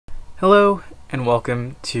Hello and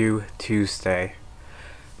welcome to Tuesday.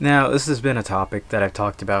 Now, this has been a topic that I've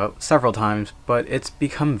talked about several times, but it's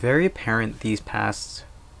become very apparent these past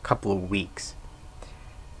couple of weeks.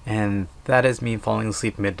 And that is me falling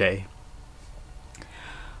asleep midday.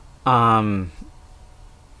 I'm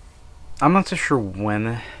not so sure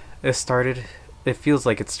when it started. It feels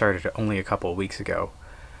like it started only a couple of weeks ago.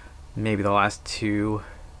 Maybe the last 2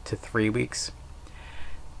 to 3 weeks.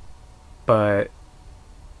 But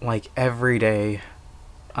like every day,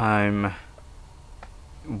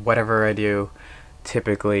 whatever I do,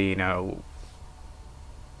 typically,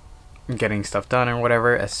 getting stuff done or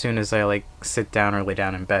whatever, as soon as I sit down or lay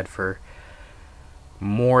down in bed for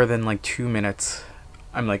more than 2 minutes,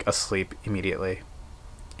 I'm asleep immediately.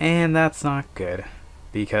 And that's not good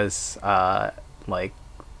because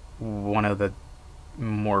one of the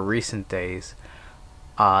more recent days,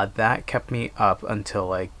 that kept me up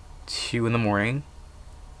until 2 in the morning.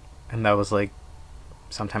 And that was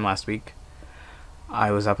sometime last week.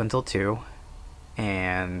 I was up until 2,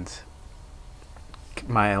 and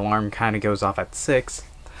my alarm kind of goes off at 6.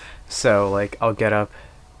 So I'll get up,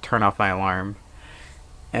 turn off my alarm,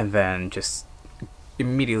 and then just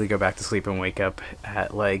immediately go back to sleep and wake up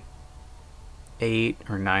at 8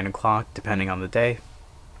 or 9 o'clock, depending on the day.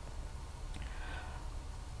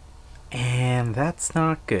 And that's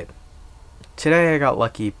not good. Today I got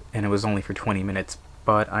lucky and it was only for 20 minutes,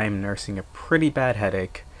 but I'm nursing a pretty bad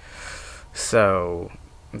headache, so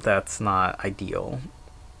that's not ideal.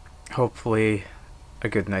 Hopefully a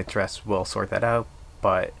good night's rest will sort that out,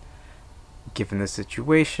 but given the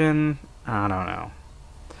situation, I don't know.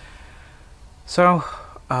 So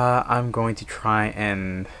I'm going to try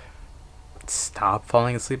and stop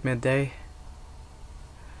falling asleep midday.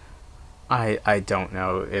 I don't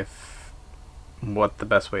know what the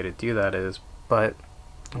best way to do that is, but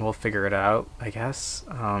we'll figure it out, I guess.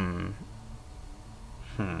 I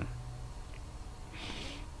don't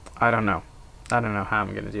know. I don't know how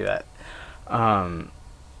I'm gonna do that.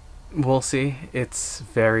 We'll see. It's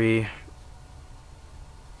very,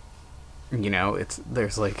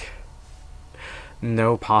 there's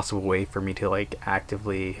no possible way for me to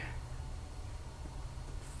actively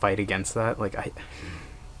fight against that.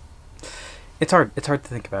 It's hard to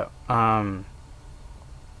think about.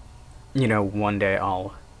 One day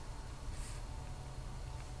I'll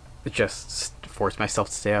just force myself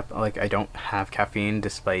to stay up. I don't have caffeine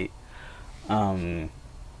despite is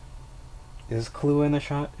Kahlua in the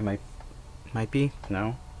shot? It might be.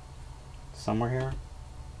 No, somewhere here.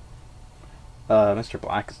 Mr.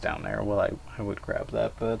 Black is down there. Well, I would grab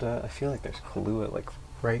that, but I feel like there's Kahlua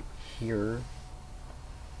right here.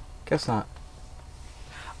 Guess not.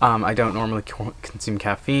 I don't normally consume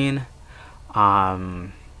caffeine,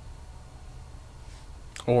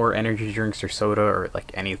 or energy drinks or soda or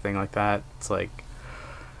anything like that. It's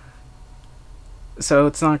so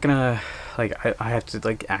it's not gonna I have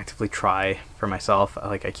to actively try for myself.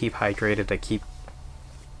 I keep hydrated. I keep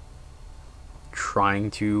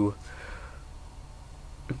trying to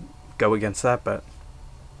go against that, but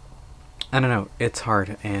I don't know. It's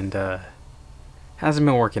hard and hasn't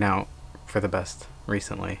been working out for the best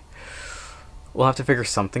recently. We'll have to figure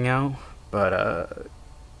something out, but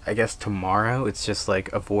I guess tomorrow it's just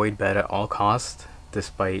avoid bed at all costs,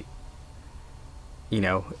 despite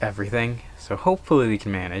everything. So hopefully we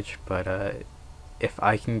can manage, but if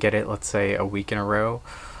I can get it, let's say, a week in a row,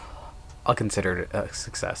 I'll consider it a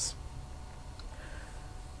success.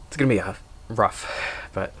 It's gonna be rough,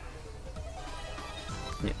 but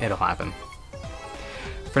it'll happen.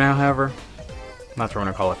 For now, however, that's what we're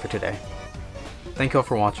gonna call it for today. Thank you all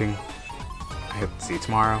for watching. I hope to see you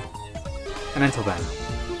tomorrow, and until then,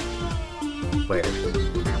 later.